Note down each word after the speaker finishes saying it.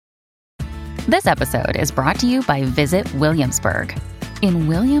This episode is brought to you by Visit Williamsburg. In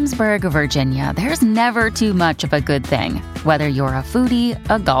Williamsburg, Virginia, there's never too much of a good thing. Whether you're a foodie,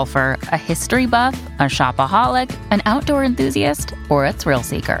 a golfer, a history buff, a shopaholic, an outdoor enthusiast, or a thrill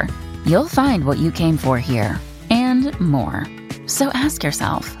seeker, you'll find what you came for here and more. So ask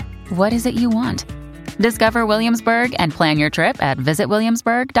yourself, what is it you want? Discover Williamsburg and plan your trip at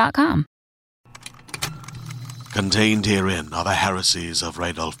visitwilliamsburg.com. Contained herein are the heresies of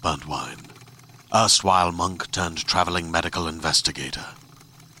Radolf Burntwine, erstwhile monk turned traveling medical investigator.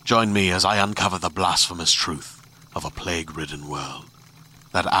 Join me as I uncover the blasphemous truth of a plague-ridden world,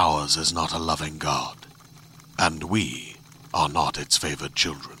 that ours is not a loving God, and we are not its favored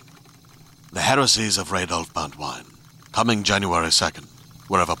children. The heresies of Radolf Burntwine, coming January 2nd,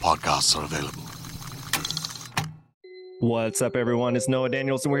 wherever podcasts are available. What's up, everyone? It's Noah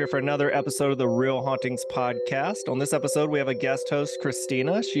Daniels, and we're here for another episode of the Real Hauntings podcast. On this episode, we have a guest host,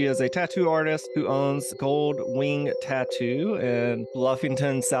 Christina. She is a tattoo artist who owns Gold Wing Tattoo in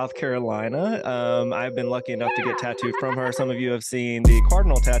Bluffington, South Carolina. I've been lucky enough to get tattooed from her. Some of you have seen the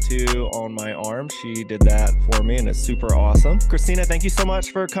cardinal tattoo on my arm. She did that for me, and it's super awesome. Christina, thank you so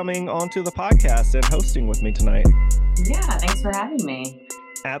much for coming onto the podcast and hosting with me tonight. Yeah, thanks for having me.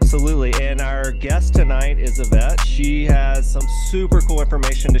 Absolutely. And our guest tonight is Yvette. She has some super cool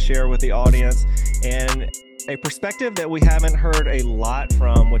information to share with the audience and a perspective that we haven't heard a lot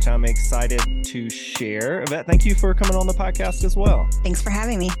from, which I'm excited to share. Yvette, thank you for coming on the podcast as well. Thanks for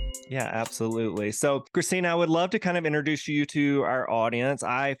having me. Yeah, absolutely. So, Christina, I would love to kind of introduce you to our audience.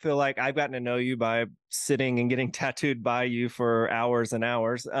 I feel like I've gotten to know you by sitting and getting tattooed by you for hours and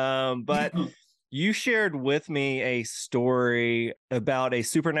hours. But you shared with me a story about a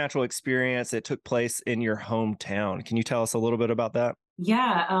supernatural experience that took place in your hometown. Can you tell us a little bit about that?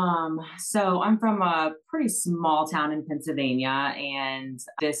 Yeah. So I'm from a pretty small town in Pennsylvania, and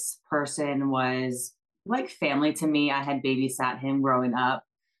this person was like family to me. I had babysat him growing up.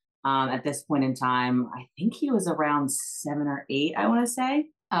 At this point in time, I think he was around 7 or 8, I want to say.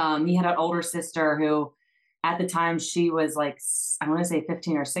 He had an older sister who, at the time, she was like, I want to say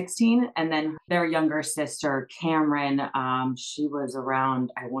 15 or 16. And then their younger sister, Cameron, she was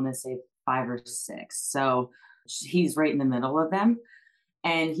around, I want to say 5 or 6. So he's right in the middle of them.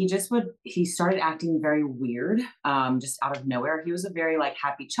 And he started acting very weird, just out of nowhere. He was a very like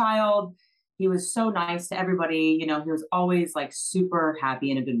happy child. He was so nice to everybody. You know, he was always like super happy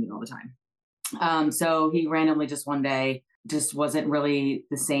and in a good mood all the time. So he randomly just one day just wasn't really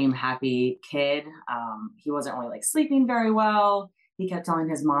the same happy kid. He wasn't really like sleeping very well. He kept telling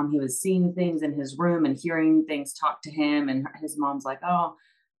his mom he was seeing things in his room and hearing things talk to him. And his mom's like, oh,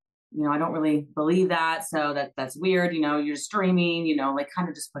 you know, I don't really believe that. So that's weird. You know, you're just dreaming, you know, like kind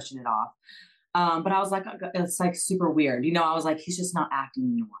of just pushing it off. But I was like, it's like super weird. You know, I was like, he's just not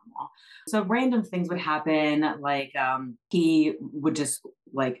acting normal. So random things would happen. Like, he would just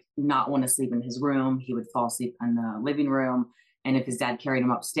like not want to sleep in his room. He would fall asleep in the living room. And if his dad carried him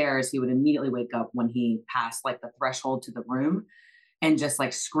upstairs, he would immediately wake up when he passed like the threshold to the room and just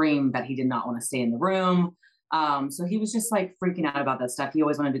like scream that he did not want to stay in the room. So he was just like freaking out about that stuff. He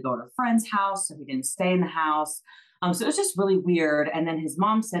always wanted to go to a friend's house, so he didn't stay in the house. So it was just really weird. And then his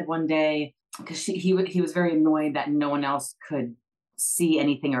mom said one day, because he was very annoyed that no one else could see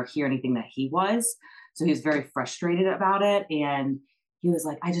anything or hear anything that he was. So he was very frustrated about it. And he was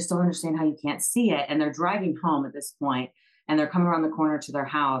like, I just don't understand how you can't see it. And they're driving home at this point, and they're coming around the corner to their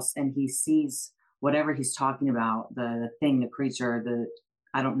house, and he sees whatever he's talking about, the thing, the creature,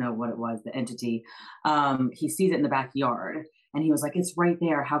 I don't know what it was, the entity. He sees it in the backyard, and he was like, it's right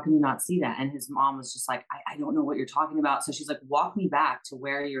there. How can you not see that? And his mom was just like, I don't know what you're talking about. So she's like, walk me back to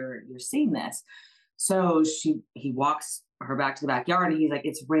where you're seeing this. So he walks her back to the backyard, and he's like,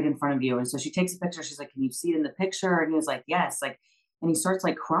 it's right in front of you. And so she takes a picture. She's like, can you see it in the picture? And he was like, yes. Like, and he starts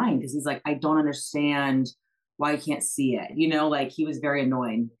like crying because he's like, I don't understand why I can't see it. You know, like he was very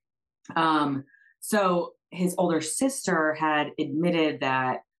annoyed. So his older sister had admitted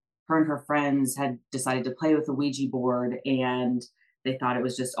that her and her friends had decided to play with the Ouija board, and they thought it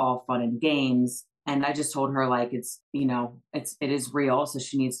was just all fun and games. And I just told her like, it's, you know, it is real. So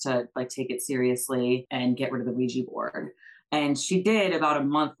she needs to like take it seriously and get rid of the Ouija board. And she did about a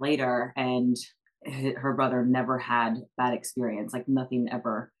month later, and her brother never had that experience. Like nothing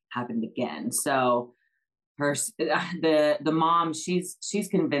ever happened again. So the mom, she's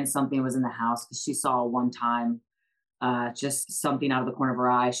convinced something was in the house because she saw one time just something out of the corner of her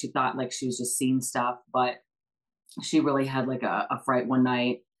eye. She thought like she was just seeing stuff, but she really had like a fright one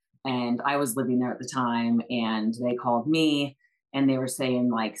night. And I was living there at the time, and they called me, and they were saying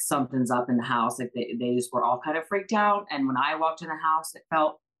like something's up in the house. Like they just were all kind of freaked out. And when I walked in the house, it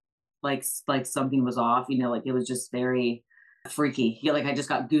felt like something was off, like it was just very freaky. Like I just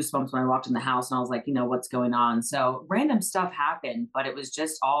got goosebumps when I walked in the house and I was like, what's going on? So random stuff happened, but it was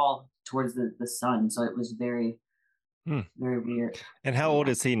just all towards the sun. So it was very, very weird. And how old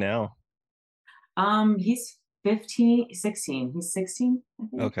is he now? He's 15, 16. He's 16, I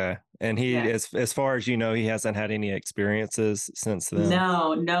think. Okay. And he, as far as you know, he hasn't had any experiences since then?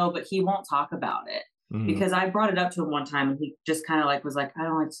 No, but he won't talk about it. Because I brought it up to him one time and he just kind of like was like, I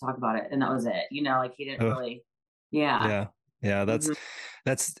don't like to talk about it. And that was it. Like he didn't really. Yeah. Yeah.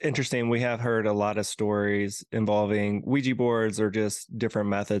 That's interesting. We have heard a lot of stories involving Ouija boards or just different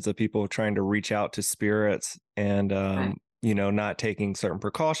methods of people trying to reach out to spirits and, Right. Not taking certain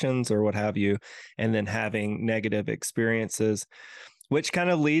precautions or what have you, and then having negative experiences. Which kind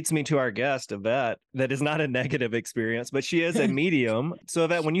of leads me to our guest, Yvette, that is not a negative experience, but she is a medium. So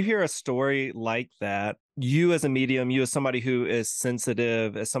Yvette, when you hear a story like that, you as a medium, you as somebody who is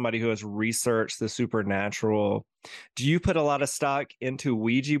sensitive, as somebody who has researched the supernatural, do you put a lot of stock into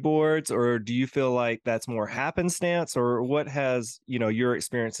Ouija boards, or do you feel like that's more happenstance, or what has, your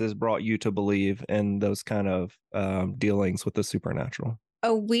experiences brought you to believe in those kind of dealings with the supernatural?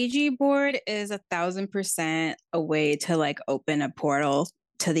 A Ouija board is 1,000% a way to like open a portal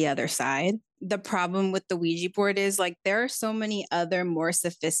to the other side. The problem with the Ouija board is like there are so many other more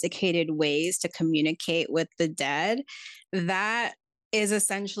sophisticated ways to communicate with the dead. That is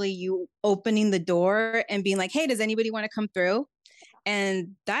essentially you opening the door and being like, hey, does anybody want to come through?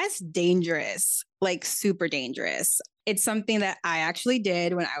 And that's dangerous, like super dangerous. It's something that I actually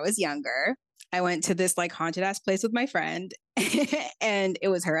did when I was younger. I went to this like haunted ass place with my friend and it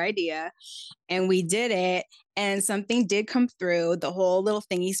was her idea and we did it and something did come through. The whole little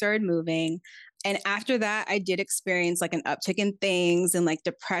thingy started moving. And after that, I did experience like an uptick in things and like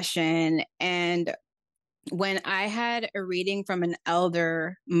depression. And when I had a reading from an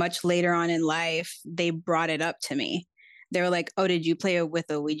elder much later on in life, they brought it up to me. They were like, oh, did you play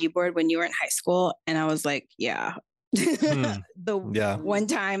with a Ouija board when you were in high school? And I was like, yeah. One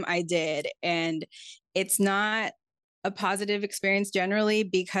time I did, and it's not a positive experience generally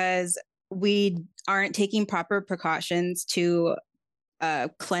because we aren't taking proper precautions to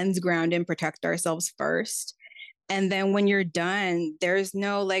cleanse, ground, and protect ourselves first. And then when you're done, there's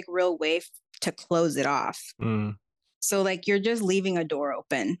no like real way to close it off. So like you're just leaving a door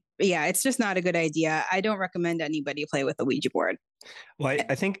open. But yeah, it's just not a good idea. I don't recommend anybody play with a Ouija board. Well,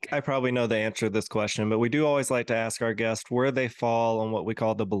 I think I probably know the answer to this question, but we do always like to ask our guests where they fall on what we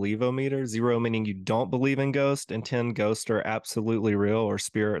call the believometer. 0 meaning you don't believe in ghosts, and 10 ghosts are absolutely real or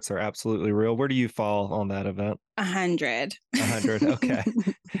spirits are absolutely real. Where do you fall on that event? 100. 100. Okay.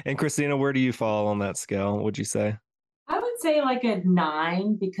 And Christina, where do you fall on that scale, would you say? I would say like a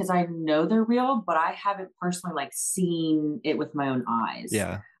 9 because I know they're real, but I haven't personally like seen it with my own eyes.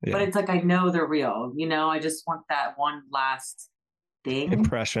 Yeah. But it's like I know they're real. I just want that one last thing.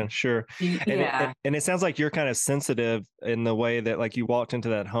 Impression, sure. Yeah. And it sounds like you're kind of sensitive in the way that like you walked into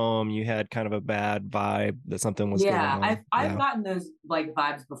that home, you had kind of a bad vibe that something was going on. I've gotten those like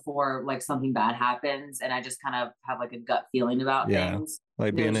vibes before, like something bad happens, and I just kind of have like a gut feeling about things.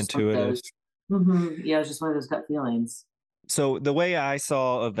 Like being intuitive. Yeah, it was just one of those gut feelings. So the way I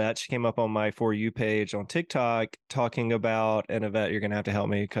saw Yvette, she came up on my For You page on TikTok talking about, and Yvette, you're going to have to help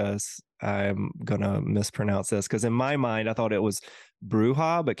me because I'm going to mispronounce this. Because in my mind, I thought it was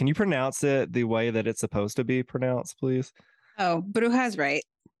Bruja, but can you pronounce it the way that it's supposed to be pronounced, please? Oh, Bruja's right.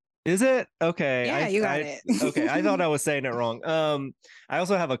 Is it? Okay. Yeah, you got it. Okay. I thought I was saying it wrong. I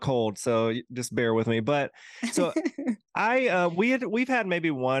also have a cold, so just bear with me. But so we've had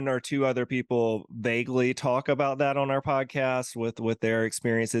maybe 1 or 2 other people vaguely talk about that on our podcast with their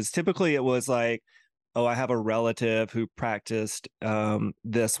experiences. Typically it was like, oh, I have a relative who practiced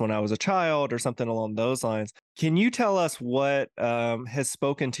this when I was a child or something along those lines. Can you tell us what has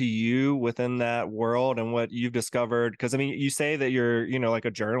spoken to you within that world and what you've discovered? Because I mean, you say that you're, like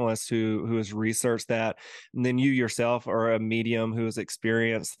a journalist who has researched that, and then you yourself are a medium who has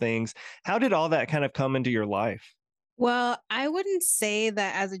experienced things. How did all that kind of come into your life? Well, I wouldn't say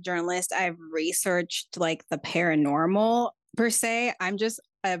that as a journalist, I've researched like the paranormal per se. I'm just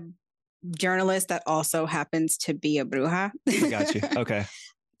a journalist that also happens to be a bruja. I got you. Okay.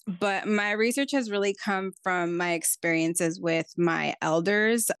 But my research has really come from my experiences with my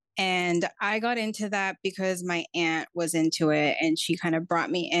elders. And I got into that because my aunt was into it and she kind of brought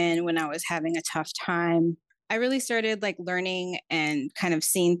me in when I was having a tough time. I really started like learning and kind of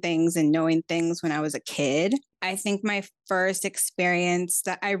seeing things and knowing things when I was a kid. I think my first experience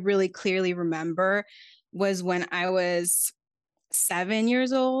that I really clearly remember was when I was 7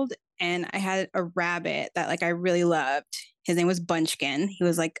 years old and I had a rabbit that like I really loved. His name was Bunchkin. He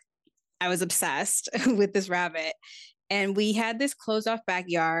was like I was obsessed with this rabbit. And we had this closed off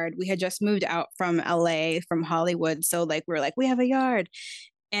backyard. We had just moved out from LA, from Hollywood. So like, we were like, we have a yard.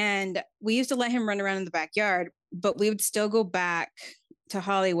 And we used to let him run around in the backyard, but we would still go back to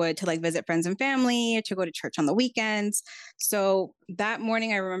Hollywood to like visit friends and family, to go to church on the weekends. So that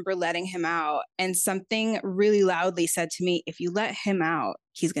morning, I remember letting him out, and something really loudly said to me, if you let him out,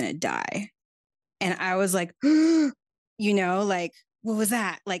 he's going to die. And I was like, like, what was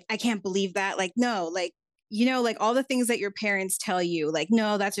that? Like, I can't believe that. Like, no, like, like all the things that your parents tell you, like,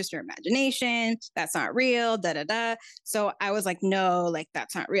 no, that's just your imagination. That's not real, da, da, da. So I was like, no, like,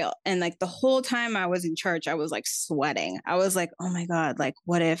 that's not real. And like the whole time I was in church, I was like sweating. I was like, oh my God, like,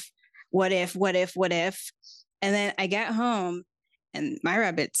 what if? And then I get home and my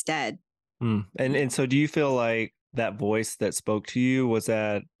rabbit's dead. And so do you feel like that voice that spoke to you, was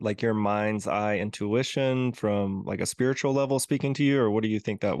that like your mind's eye intuition from like a spiritual level speaking to you, or what do you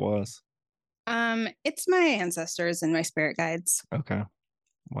think that was? It's my ancestors and my spirit guides. Okay.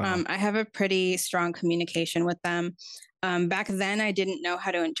 Wow. I have a pretty strong communication with them. Back then, I didn't know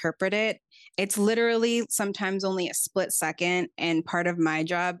how to interpret it. It's literally sometimes only a split second. And part of my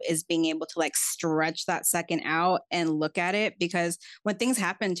job is being able to like stretch that second out and look at it, because when things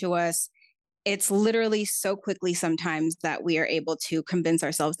happen to us, it's literally so quickly sometimes that we are able to convince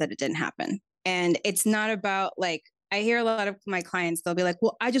ourselves that it didn't happen. And it's not about like, I hear a lot of my clients, they'll be like,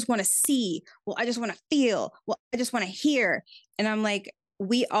 well, I just want to see. Well, I just want to feel. Well, I just want to hear. And I'm like,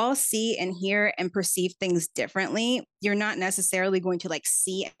 we all see and hear and perceive things differently. You're not necessarily going to like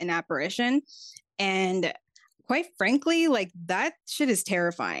see an apparition. And quite frankly, like that shit is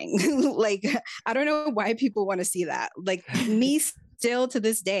terrifying. Like, I don't know why people want to see that. Like me still to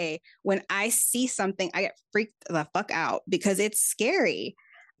this day, when I see something, I get freaked the fuck out because it's scary.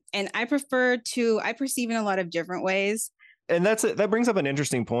 And I perceive in a lot of different ways. And that brings up an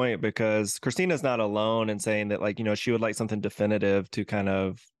interesting point, because Christina's not alone in saying that, like, she would like something definitive to kind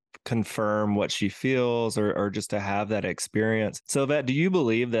of confirm what she feels, or just to have that experience. So Vet, do you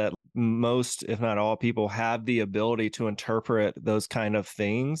believe that most, if not all people, have the ability to interpret those kind of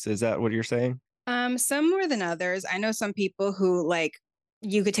things? Is that what you're saying? Some more than others. I know some people who like,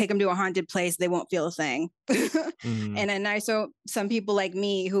 you could take them to a haunted place, they won't feel a thing. And then some people like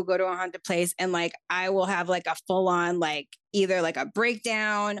me who go to a haunted place and like, I will have like a full on, like either like a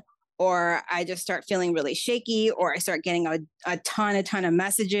breakdown, or I just start feeling really shaky, or I start getting a ton of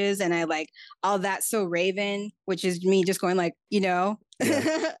messages, and I'll That's So Raven, which is me just going like, Yeah,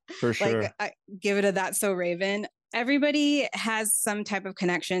 for sure. like I give it a That's So Raven. Everybody has some type of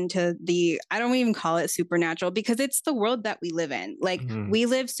connection to I don't even call it supernatural, because it's the world that we live in. Like we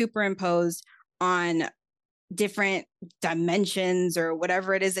live superimposed on different dimensions, or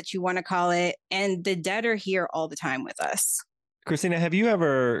whatever it is that you want to call it. And the dead are here all the time with us. Christina, have you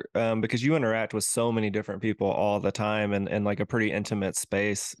ever, because you interact with so many different people all the time, and like a pretty intimate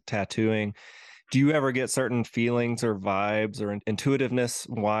space tattooing, do you ever get certain feelings or vibes or intuitiveness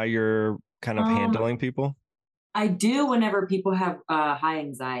while you're kind of handling people? I do. Whenever people have high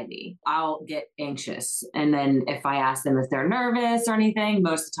anxiety, I'll get anxious. And then if I ask them if they're nervous or anything,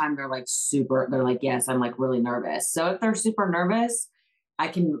 most of the time they're like, yes, I'm like really nervous. So if they're super nervous, I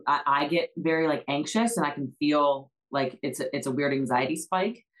get very like anxious, and I can feel like it's a weird anxiety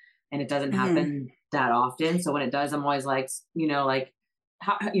spike, and it doesn't happen that often. So when it does, I'm always like, like,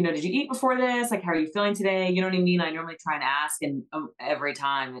 how, did you eat before this? Like, how are you feeling today? You know what I mean? I normally try and ask, and every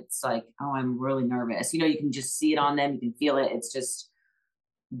time it's like, oh, I'm really nervous. You can just see it on them. You can feel it. It's just,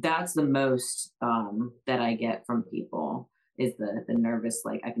 that's the most that I get from people, is the nervous.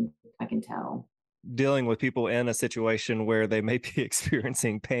 Like I can tell. Dealing with people in a situation where they may be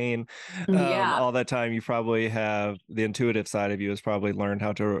experiencing pain all the time, you probably have the intuitive side of you has probably learned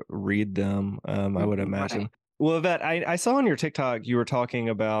how to read them. I would imagine. Right. Well, Yvette, I saw on your TikTok you were talking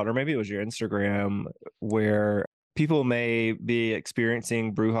about, or maybe it was your Instagram, where people may be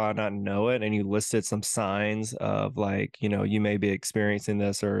experiencing Bruja, not know it, and you listed some signs of like, you may be experiencing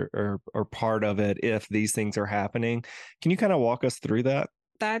this or part of it if these things are happening. Can you kind of walk us through that?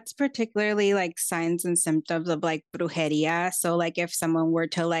 That's particularly like signs and symptoms of like brujeria. So like if someone were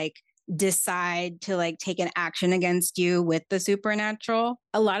to like decide to like take an action against you with the supernatural,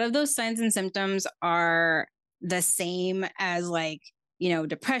 a lot of those signs and symptoms are the same as like,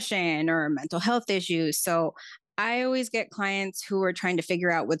 depression or mental health issues. So I always get clients who are trying to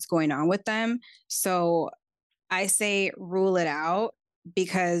figure out what's going on with them. So I say rule it out,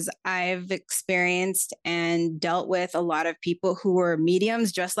 because I've experienced and dealt with a lot of people who were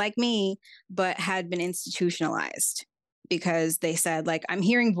mediums just like me, but had been institutionalized. because they said like, I'm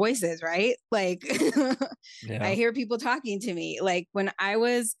hearing voices, right? Like I hear people talking to me. Like when I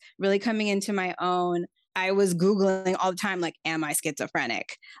was really coming into my own, I was Googling all the time, like, am I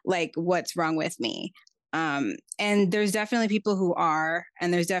schizophrenic? Like, what's wrong with me? And there's definitely people who are,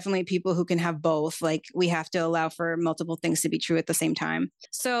 and there's definitely people who can have both. Like we have to allow for multiple things to be true at the same time.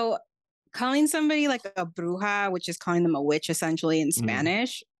 So calling somebody like a bruja, which is calling them a witch essentially in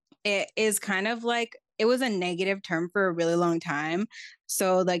Spanish, it is kind of like, it was a negative term for a really long time.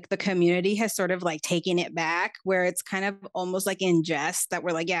 So like the community has sort of like taken it back, where it's kind of almost like in jest that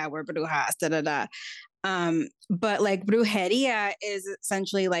we're like, yeah, we're brujas, da da da. But like brujeria is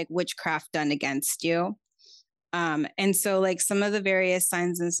essentially like witchcraft done against you. And so like some of the various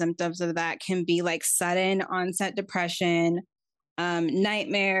signs and symptoms of that can be like sudden onset depression,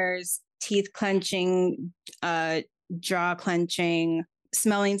 nightmares, teeth clenching, jaw clenching,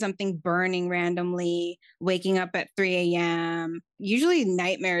 smelling something burning randomly, waking up at 3 a.m. Usually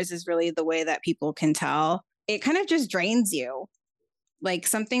nightmares is really the way that people can tell. It kind of just drains you. Like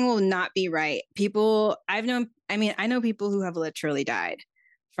something will not be right. I know people who have literally died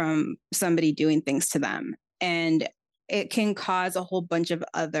from somebody doing things to them. And it can cause a whole bunch of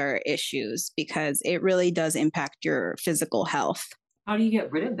other issues because it really does impact your physical health. How do you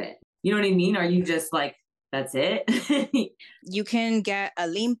get rid of it? You know what I mean? Are you just like, that's it? You can get a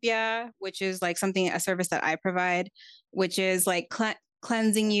limpia, which is like a service that I provide, which is like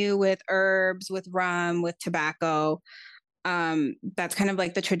cleansing you with herbs, with rum, with tobacco. That's kind of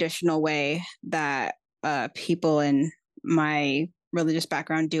like the traditional way that people in my religious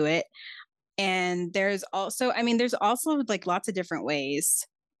background do it. And there's also like lots of different ways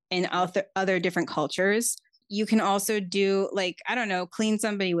in other different cultures. You can also do like, I don't know, clean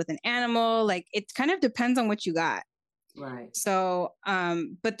somebody with an animal. Like it kind of depends on what you got. Right. So,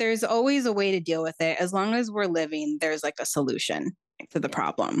 but there's always a way to deal with it. As long as we're living, there's like a solution to the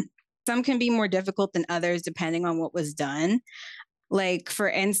problem. Some can be more difficult than others depending on what was done. Like, for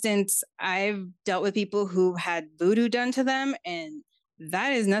instance, I've dealt with people who had voodoo done to them, and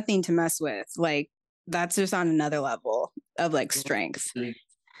that is nothing to mess with. Like, that's just on another level of like strength.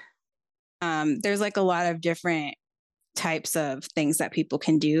 There's like a lot of different types of things that people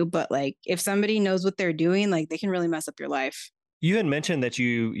can do, but like if somebody knows what they're doing, like they can really mess up your life. You had mentioned that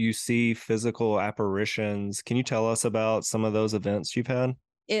you see physical apparitions. Can you tell us about some of those events you've had?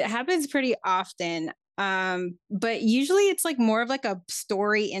 It happens pretty often. But usually it's like more of like a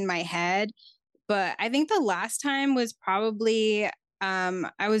story in my head. But I think the last time was probably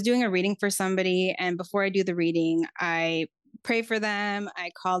I was doing a reading for somebody, and before I do the reading, I pray for them,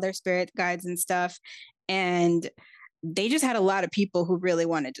 I call their spirit guides and stuff, and they just had a lot of people who really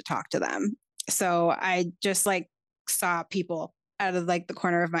wanted to talk to them. So I just like saw people out of like the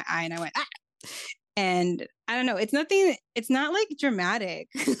corner of my eye, and I went, ah! And I don't know, it's not like dramatic.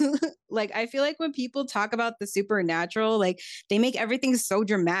 Like, I feel like when people talk about the supernatural, like they make everything so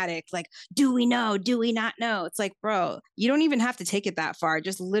dramatic. Like, do we know? Do we not know? It's like, bro, you don't even have to take it that far.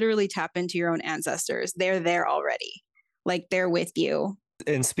 Just literally tap into your own ancestors. They're there already. Like, they're with you.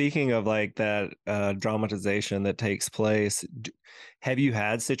 And speaking of like that dramatization that takes place, have you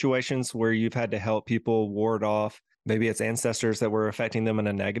had situations where you've had to help people ward off maybe it's ancestors that were affecting them in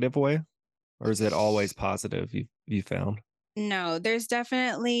a negative way? Or is it always positive, you found? No, there's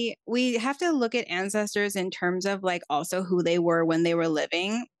definitely, we have to look at ancestors in terms of like also who they were when they were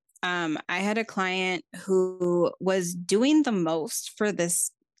living. I had a client who was doing the most for this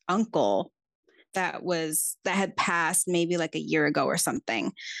uncle that had passed maybe like a year ago or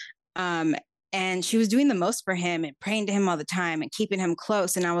something. And she was doing the most for him and praying to him all the time and keeping him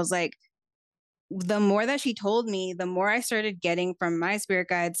close. And I was like, the more that she told me, the more I started getting from my spirit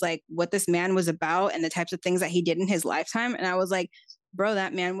guides, like what this man was about and the types of things that he did in his lifetime. And I was like, bro,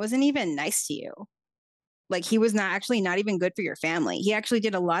 that man wasn't even nice to you. Like, he was not even good for your family. He actually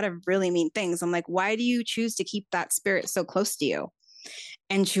did a lot of really mean things. I'm like, why do you choose to keep that spirit so close to you?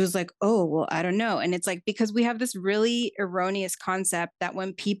 And she was like, oh, well, I don't know. And it's like, because we have this really erroneous concept that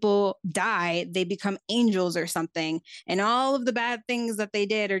when people die, they become angels or something. And all of the bad things that they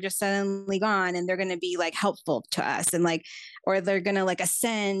did are just suddenly gone. And they're going to be like helpful to us. And like, or they're going to like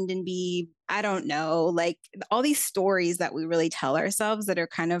ascend and be, I don't know, like all these stories that we really tell ourselves that are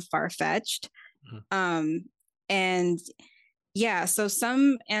kind of far-fetched. And yeah, so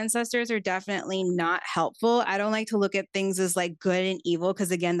some ancestors are definitely not helpful. I don't like to look at things as like good and evil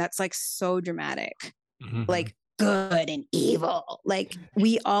because, again, that's like so dramatic. Mm-hmm. Like good and evil. Like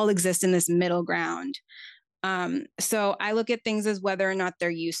we all exist in this middle ground. So I look at things as whether or not they're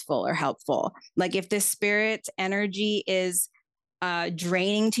useful or helpful. Like if this spirit energy is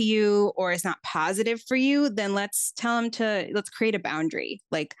draining to you or is not positive for you, then let's create a boundary.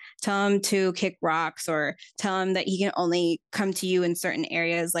 Like tell him to kick rocks or tell him that he can only come to you in certain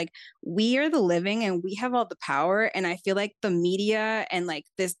areas. Like we are the living and we have all the power. And I feel like the media and like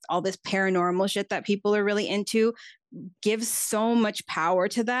all this paranormal shit that people are really into gives so much power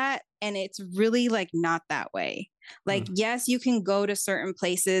to that. And it's really like not that way. Like, yes, you can go to certain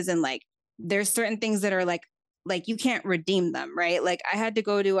places and like, there's certain things that are like you can't redeem them, right? Like I had to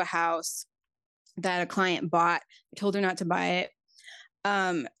go to a house that a client bought. I told her not to buy it.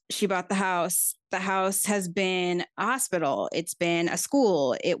 She bought the house. The house has been a hospital. It's been a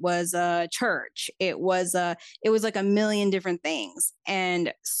school. It was a church. It was like a million different things.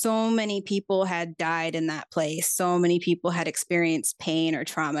 And so many people had died in that place. So many people had experienced pain or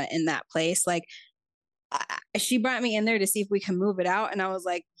trauma in that place. Like she brought me in there to see if we can move it out. And I was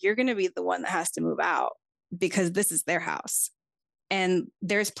like, you're going to be the one that has to move out because this is their house. And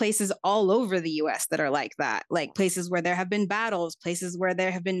there's places all over the US that are like that, like places where there have been battles, places where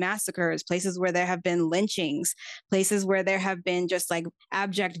there have been massacres, places where there have been lynchings, places where there have been just like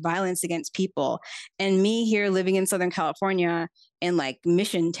abject violence against people. And me here living in Southern California in like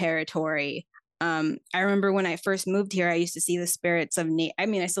mission territory, I remember when I first moved here, I used to see the spirits of,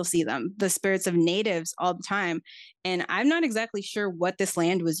 I still see them, the spirits of natives all the time. And I'm not exactly sure what this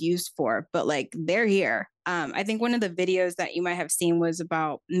land was used for, but like they're here. I think one of the videos that you might have seen was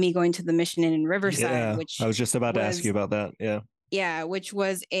about me going to the mission in Riverside, which I was just about to ask you about that. Yeah. Yeah, which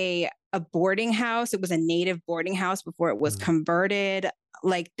was a boarding house. It was a native boarding house before it was converted.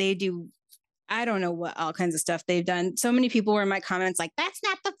 Like they do, I don't know what all kinds of stuff they've done. So many people were in my comments like, that's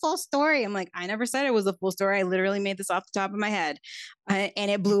not the full story. I'm like, I never said it was the full story. I literally made this off the top of my head and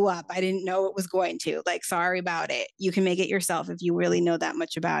it blew up. I didn't know it was going to. Like, sorry about it. You can make it yourself if you really know that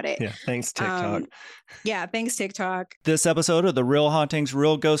much about it. Yeah. Thanks, TikTok. Thanks, TikTok. This episode of the Real Hauntings,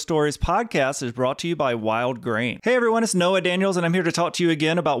 Real Ghost Stories podcast is brought to you by Wild Grain. Hey everyone, it's Noah Daniels and I'm here to talk to you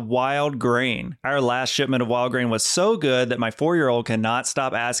again about Wild Grain. Our last shipment of Wild Grain was so good that my 4-year-old cannot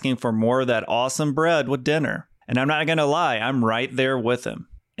stop asking for more of that awesome bread with dinner. And I'm not going to lie, I'm right there with him.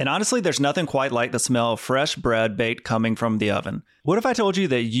 And honestly, there's nothing quite like the smell of fresh bread baked coming from the oven. What if I told you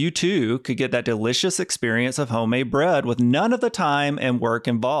that you too could get that delicious experience of homemade bread with none of the time and work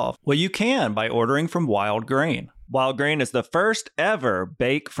involved? Well, you can by ordering from Wild Grain. Wild Grain is the first ever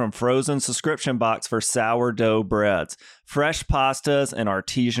bake from frozen subscription box for sourdough breads, fresh pastas, and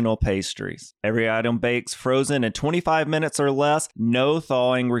artisanal pastries. Every item bakes frozen in 25 minutes or less, no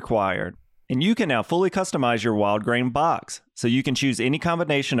thawing required. And you can now fully customize your Wild Grain box, so you can choose any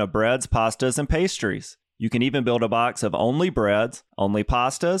combination of breads, pastas, and pastries. You can even build a box of only breads, only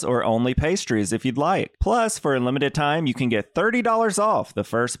pastas, or only pastries if you'd like. Plus, for a limited time, you can get $30 off the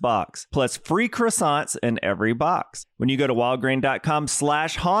first box, plus free croissants in every box when you go to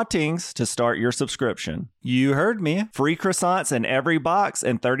wildgrain.com/hauntings to start your subscription. You heard me. Free croissants in every box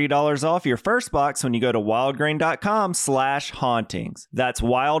and $30 off your first box when you go to wildgrain.com/hauntings. That's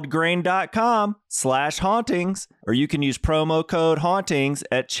wildgrain.com/hauntings, or you can use promo code hauntings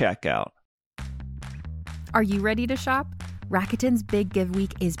at checkout. Are you ready to shop? Rakuten's Big Give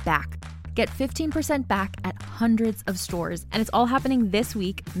Week is back. Get 15% back at hundreds of stores, and it's all happening this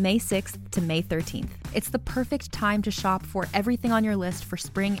week, May 6th to May 13th. It's the perfect time to shop for everything on your list for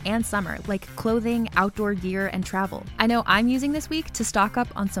spring and summer, like clothing, outdoor gear, and travel. I know I'm using this week to stock up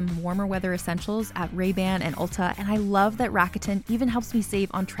on some warmer weather essentials at Ray-Ban and Ulta, and I love that Rakuten even helps me save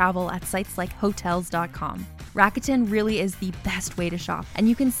on travel at sites like Hotels.com. Rakuten really is the best way to shop, and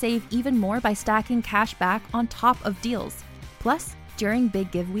you can save even more by stacking cash back on top of deals. Plus, during Big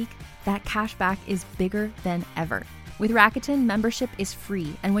Give Week, that cash back is bigger than ever. With Rakuten, membership is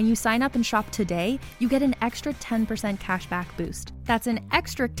free, and when you sign up and shop today, you get an extra 10% cash back boost. That's an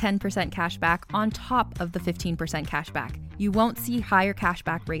extra 10% cash back on top of the 15% cash back. You won't see higher cash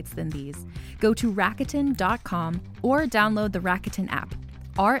back rates than these. Go to Rakuten.com or download the Rakuten app.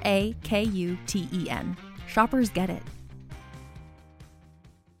 Rakuten. Shoppers get it.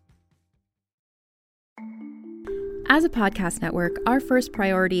 As a podcast network, our first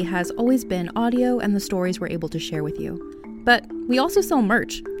priority has always been audio and the stories we're able to share with you. But we also sell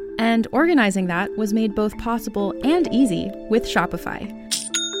merch, and organizing that was made both possible and easy with Shopify.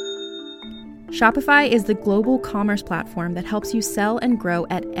 Shopify is the global commerce platform that helps you sell and grow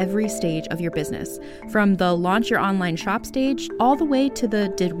at every stage of your business, from the launch your online shop stage all the way to the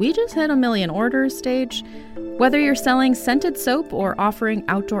did we just hit 1 million orders stage. Whether you're selling scented soap or offering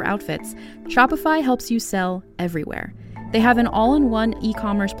outdoor outfits, Shopify helps you sell everywhere. They have an all-in-one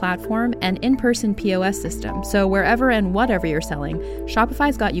e-commerce platform and in-person POS system, so wherever and whatever you're selling,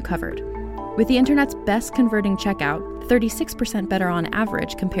 Shopify's got you covered. With the internet's best converting checkout, 36% better on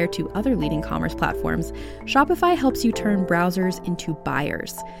average compared to other leading commerce platforms, Shopify helps you turn browsers into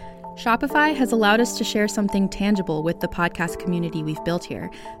buyers. Shopify has allowed us to share something tangible with the podcast community we've built here,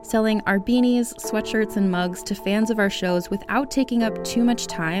 selling our beanies, sweatshirts, and mugs to fans of our shows without taking up too much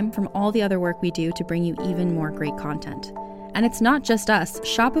time from all the other work we do to bring you even more great content. And it's not just us.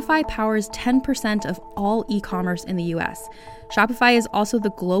 Shopify powers 10% of all e-commerce in the US. Shopify is also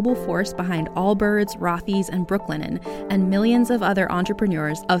the global force behind Allbirds, Rothy's, and Brooklinen, and millions of other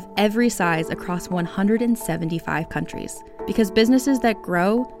entrepreneurs of every size across 175 countries. Because businesses that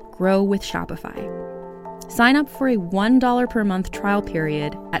grow with Shopify. Sign up for a $1 per month trial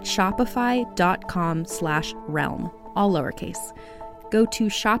period at shopify.com/realm, all lowercase. Go to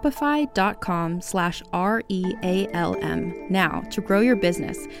shopify.com/REALM now to grow your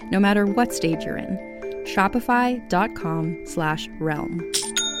business, no matter what stage you're in. Shopify.com/realm.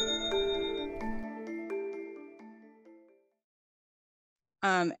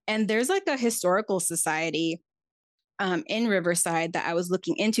 And there's like a historical society in Riverside that I was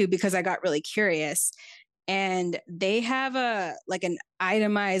looking into because I got really curious. And they have an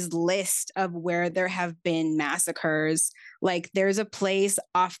itemized list of where there have been massacres. Like there's a place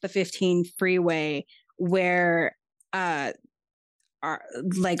off the 15 freeway where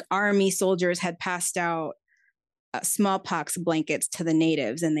army soldiers had passed out smallpox blankets to the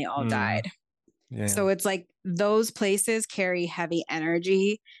natives and they all died. Yeah. So it's like those places carry heavy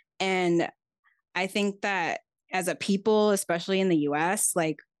energy. And I think that as a people, especially in the US,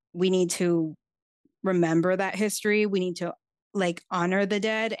 like we need to remember that history. We need to like honor the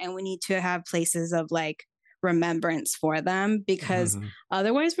dead, and we need to have places of like remembrance for them, because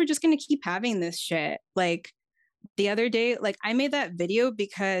otherwise we're just going to keep having this shit. Like the other day, like I made that video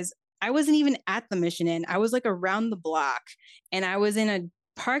because I wasn't even at the Mission Inn. I was like around the block and I was in a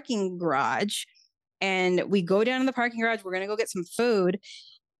parking garage, and we go down to the parking garage. We're going to go get some food.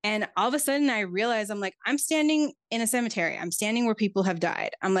 And all of a sudden I realized I'm standing in a cemetery. I'm standing where people have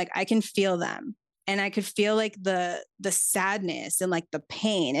died. I'm like, I can feel them. And I could feel like the sadness and like the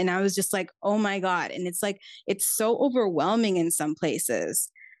pain. And I was just like, oh my God. And it's like, it's so overwhelming in some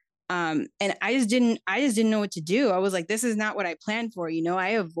places. And I just didn't know what to do. I was like, this is not what I planned for. You know, I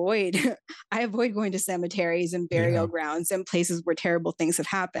avoid going to cemeteries and burial grounds and places where terrible things have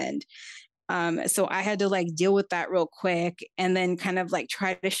happened. So I had to like deal with that real quick and then kind of like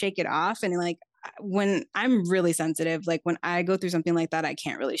try to shake it off. And like, when I'm really sensitive, like when I go through something like that, I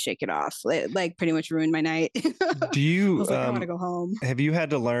can't really shake it off. It like pretty much ruined my night. Do you, I was like, I want to go home. Have you had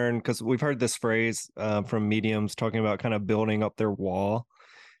to learn, because we've heard this phrase from mediums talking about kind of building up their wall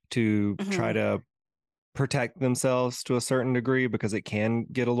to try to protect themselves to a certain degree, because it can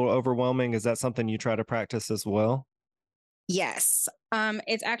get a little overwhelming. Is that something you try to practice as well? Yes. I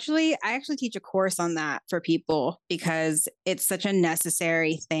actually teach a course on that for people because it's such a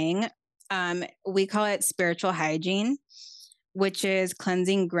necessary thing. We call it spiritual hygiene, which is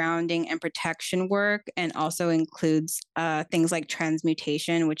cleansing, grounding, and protection work, and also includes things like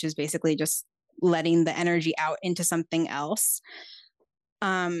transmutation, which is basically just letting the energy out into something else.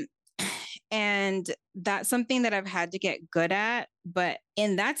 And that's something that I've had to get good at. But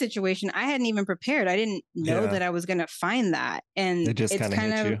in that situation, I hadn't even prepared. I didn't know that I was going to find that. And it just kind of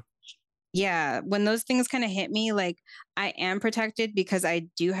hit you. Yeah. When those things kind of hit me, like I am protected because I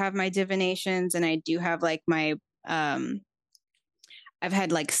do have my divinations and I do have like my, I've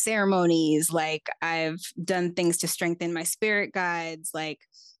had like ceremonies, like I've done things to strengthen my spirit guides. Like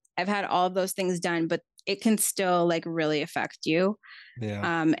I've had all of those things done, but it can still like really affect you.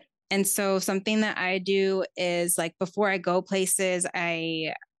 Yeah. And so something that I do is like, before I go places,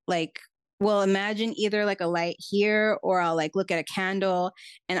 I like will imagine either like a light here, or I'll like look at a candle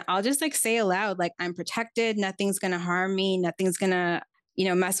and I'll just like say aloud, like, I'm protected. Nothing's going to harm me. Nothing's going to,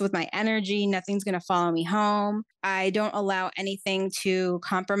 mess with my energy. Nothing's going to follow me home. I don't allow anything to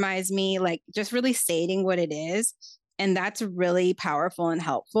compromise me, like just really stating what it is. And that's really powerful and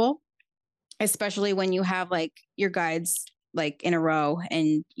helpful, especially when you have like your guides like in a row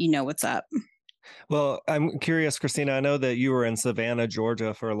and you know what's up. Well, I'm curious, Christina, I know that you were in Savannah,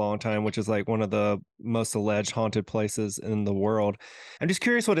 Georgia for a long time, which is like one of the most alleged haunted places in the world. I'm just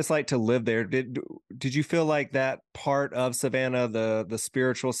curious what it's like to live there. Did you feel like that part of Savannah, the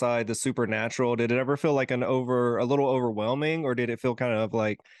spiritual side, the supernatural, did it ever feel like a little overwhelming, or did it feel kind of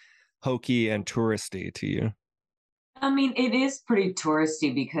like hokey and touristy to you? I mean, it is pretty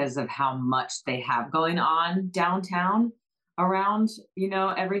touristy because of how much they have going on downtown around,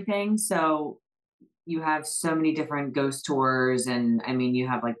 everything. So you have so many different ghost tours, and I mean, you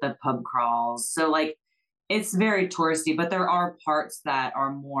have like the pub crawls. So like it's very touristy, but there are parts that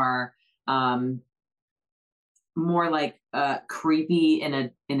are more um, more like creepy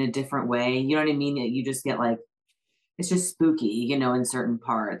in a different way. You know what I mean? You just get like it's just spooky, in certain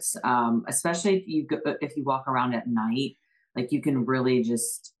parts. Especially if you walk around at night, like you can really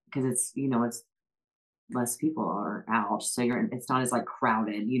just because it's less people are out, so it's not as like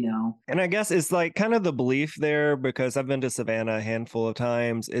crowded. And I guess it's like kind of the belief there because I've been to Savannah a handful of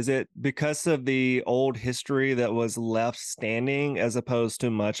times. Is it because of the old history that was left standing as opposed to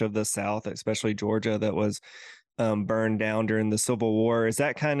much of the South, especially Georgia, that was burned down during the Civil War? Is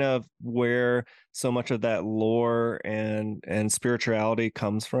that kind of where so much of that lore and spirituality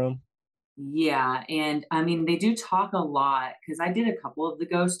comes from? Yeah, and I mean they do talk a lot because I did a couple of the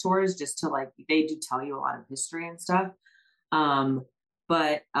ghost tours just to like they do tell you a lot of history and stuff. Um,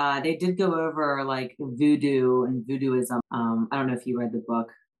 but they did go over like voodoo and voodooism. I don't know if you read the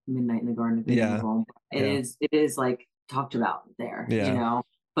book Midnight in the Garden of Good and Yeah. Evil. Yeah. It is like talked about there, Yeah.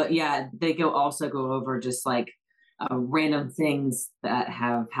 But yeah, they also go over just like random things that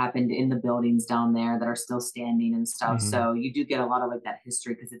have happened in the buildings down there that are still standing and stuff. Mhm. So you do get a lot of like that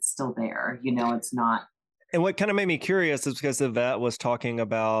history because it's still there. It's not. And what kind of made me curious is because Yvette was talking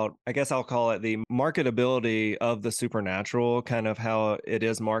about, I guess I'll call it the marketability of the supernatural, kind of how it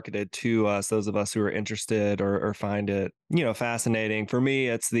is marketed to us, those of us who are interested or find it, fascinating. For me,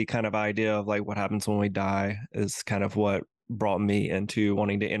 it's the kind of idea of like what happens when we die is kind of what brought me into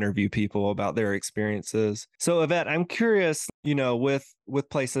wanting to interview people about their experiences. So Yvette, I'm curious, with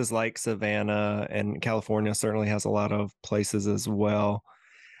places like Savannah, and California certainly has a lot of places as well.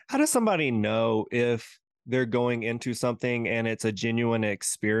 How does somebody know if they're going into something and it's a genuine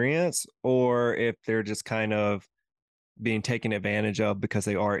experience, or if they're just kind of being taken advantage of because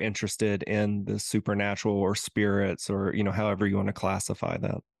they are interested in the supernatural or spirits, or however you want to classify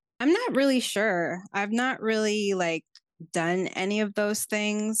that? I'm not really sure. I've not really like done any of those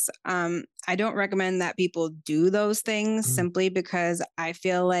things. I don't recommend that people do those things simply because I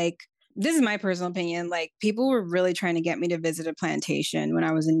feel like this is my personal opinion. Like people were really trying to get me to visit a plantation when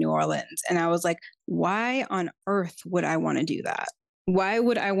I was in New Orleans. And I was like, why on earth would I want to do that? Why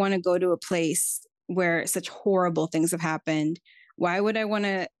would I want to go to a place where such horrible things have happened? Why would I want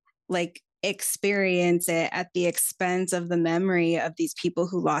to like experience it at the expense of the memory of these people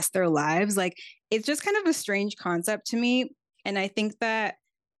who lost their lives? Like it's just kind of a strange concept to me. And I think that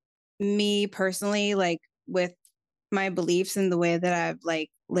me personally, like with my beliefs and the way that I've like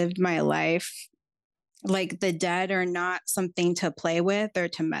lived my life, like the dead are not something to play with or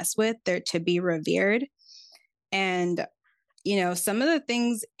to mess with. They're to be revered. And, some of the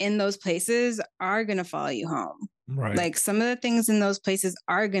things in those places are going to follow you home. Right. Like some of the things in those places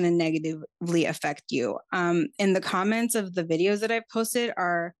are going to negatively affect you. In the comments of the videos that I've posted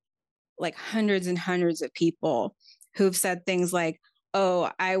are like hundreds and hundreds of people who've said things like, oh,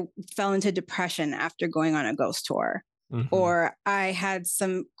 I fell into depression after going on a ghost tour. Mhm. Or I had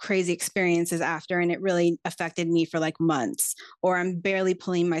some crazy experiences after and it really affected me for like months, or I'm barely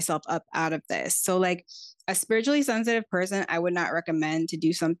pulling myself up out of this. So like a spiritually sensitive person, I would not recommend to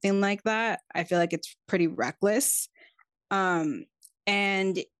do something like that. I feel like it's pretty reckless. And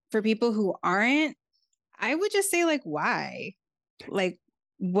for people who aren't, I would just say like, why? Like,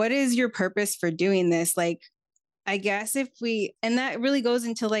 what is your purpose for doing this? Like, I guess and that really goes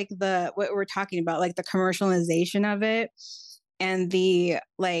into like what we're talking about, like the commercialization of it and the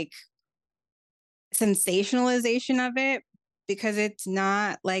like sensationalization of it, because it's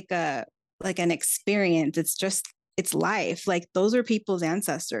not like an experience. It's life. Like those are people's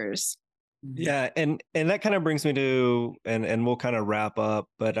ancestors. Yeah, and that kind of brings me to, and we'll kind of wrap up,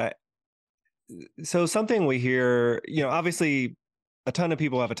 but so something we hear, obviously a ton of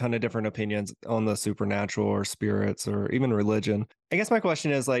people have a ton of different opinions on the supernatural or spirits or even religion. I guess my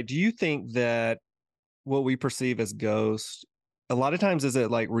question is like, do you think that what we perceive as ghosts, a lot of times is it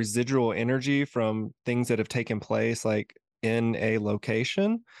like residual energy from things that have taken place like in a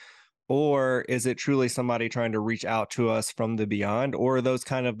location? Or is it truly somebody trying to reach out to us from the beyond? Or are those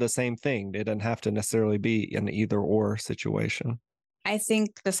kind of the same thing? It doesn't have to necessarily be an either or situation. I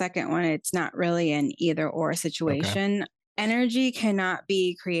think the second one, it's not really an either or situation. Okay. Energy cannot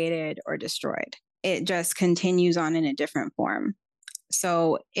be created or destroyed. It just continues on in a different form.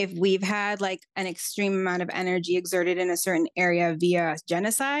 So if we've had like an extreme amount of energy exerted in a certain area via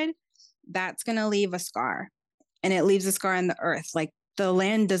genocide, that's going to leave a scar, and it leaves a scar on the earth. Like the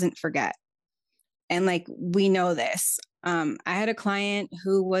land doesn't forget. And like, we know this. I had a client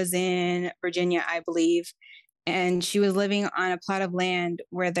who was in Virginia, I believe, and she was living on a plot of land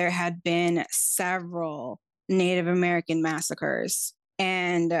where there had been several Native American massacres,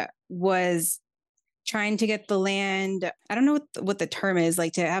 and was trying to get the land. I don't know what the term is,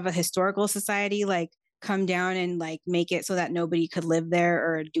 like to have a historical society, like come down and like make it so that nobody could live there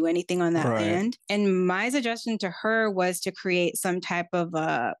or do anything on that land. And my suggestion to her was to create some type of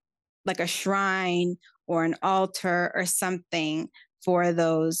like a shrine or an altar or something for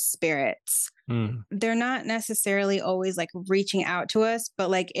those spirits. They're not necessarily always like reaching out to us,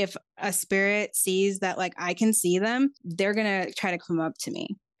 but like if a spirit sees that like I can see them, they're gonna try to come up to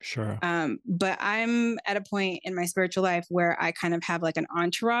me. Sure. But I'm at a point in my spiritual life where I kind of have like an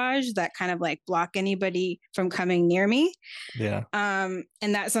entourage that kind of like block anybody from coming near me. Yeah. And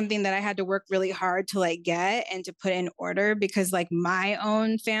that's something that I had to work really hard to like get and to put in order, because like my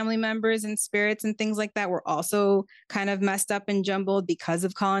own family members and spirits and things like that were also kind of messed up and jumbled because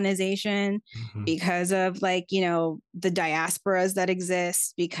of colonization, because of like, you know, the diasporas that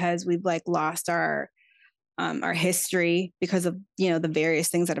exist, because we've like lost our history because of, you know, the various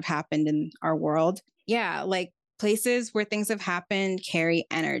things that have happened in our world. Yeah, like places where things have happened carry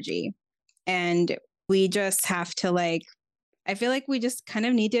energy. And we just have to like, I feel like we just kind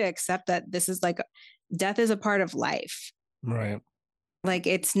of need to accept that this is like, death is a part of life. Right. Like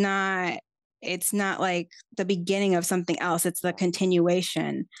it's not like the beginning of something else. It's the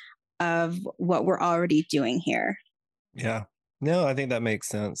continuation of what we're already doing here. Yeah. No, I think that makes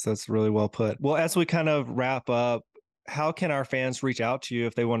sense. That's really well put. Well, as we kind of wrap up, how can our fans reach out to you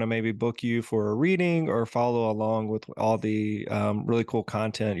if they want to maybe book you for a reading or follow along with all the really cool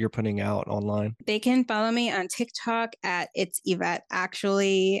content you're putting out online? They can follow me on TikTok at It's Yvette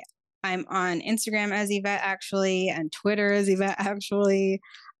Actually. I'm on Instagram as Yvette Actually and Twitter as Yvette Actually.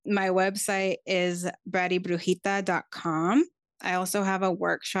 My website is brattybrujita.com. I also have a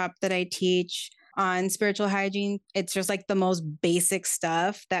workshop that I teach on spiritual hygiene. It's just like the most basic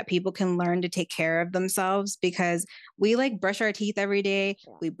stuff that people can learn to take care of themselves, because we like brush our teeth every day.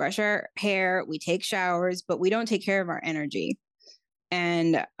 We brush our hair, we take showers, but we don't take care of our energy.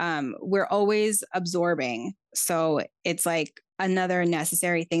 And we're always absorbing. So it's like another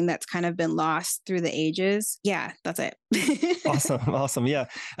necessary thing that's kind of been lost through the ages. Yeah, that's it. Awesome. Yeah.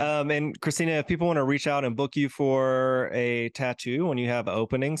 And Christina, if people want to reach out and book you for a tattoo when you have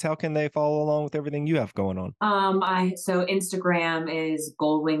openings, how can they follow along with everything you have going on? So Instagram is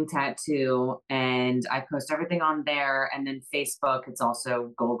Goldwing Tattoo, and I post everything on there. And then Facebook, it's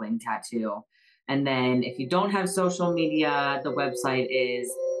also Goldwing Tattoo. And then if you don't have social media, the website is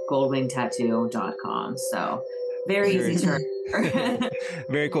goldwingtattoo.com. So very easy to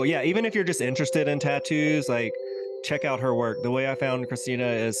Very cool. Yeah. Even if you're just interested in tattoos, like check out her work. The way I found Christina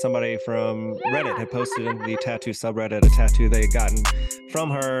is somebody from Reddit had posted in the tattoo subreddit a tattoo they had gotten from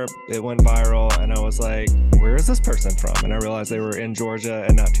her. It went viral and I was like, where is this person from? And I realized they were in Georgia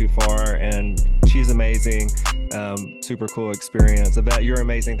and not too far. And she's amazing. Super cool experience. Yvette, you're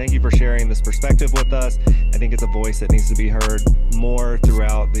amazing. Thank you for sharing this perspective with us. I think it's a voice that needs to be heard more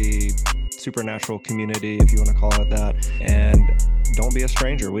throughout the supernatural community, if you want to call it that. And don't be a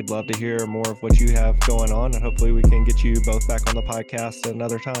stranger. We'd love to hear more of what you have going on, and hopefully we can get you both back on the podcast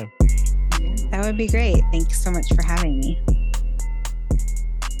another time. That would be great. Thank you so much for having me.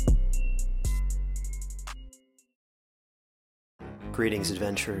 Greetings,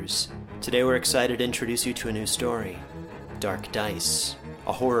 adventurers. Today we're excited to introduce you to a new story, Dark Dice,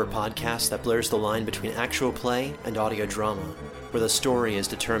 a horror podcast that blurs the line between actual play and audio drama, where the story is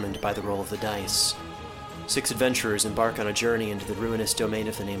determined by the roll of the dice. 6 adventurers embark on a journey into the ruinous domain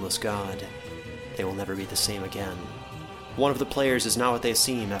of the Nameless God. They will never be the same again. One of the players is not what they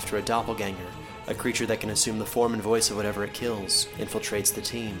seem after a doppelganger, a creature that can assume the form and voice of whatever it kills, infiltrates the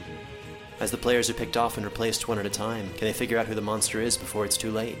team. As the players are picked off and replaced one at a time, can they figure out who the monster is before it's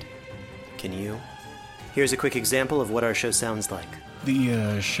too late? Can you? Here's a quick example of what our show sounds like.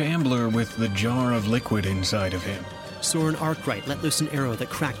 The shambler with the jar of liquid inside of him. Soren Arkwright let loose an arrow that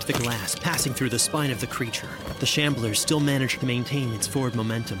cracked the glass, passing through the spine of the creature. The shambler still managed to maintain its forward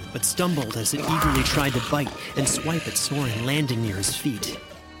momentum, but stumbled as it eagerly tried to bite and swipe at Soren, landing near his feet.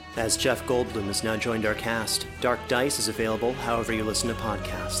 As Jeff Goldblum has now joined our cast, Dark Dice is available however you listen to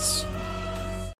podcasts.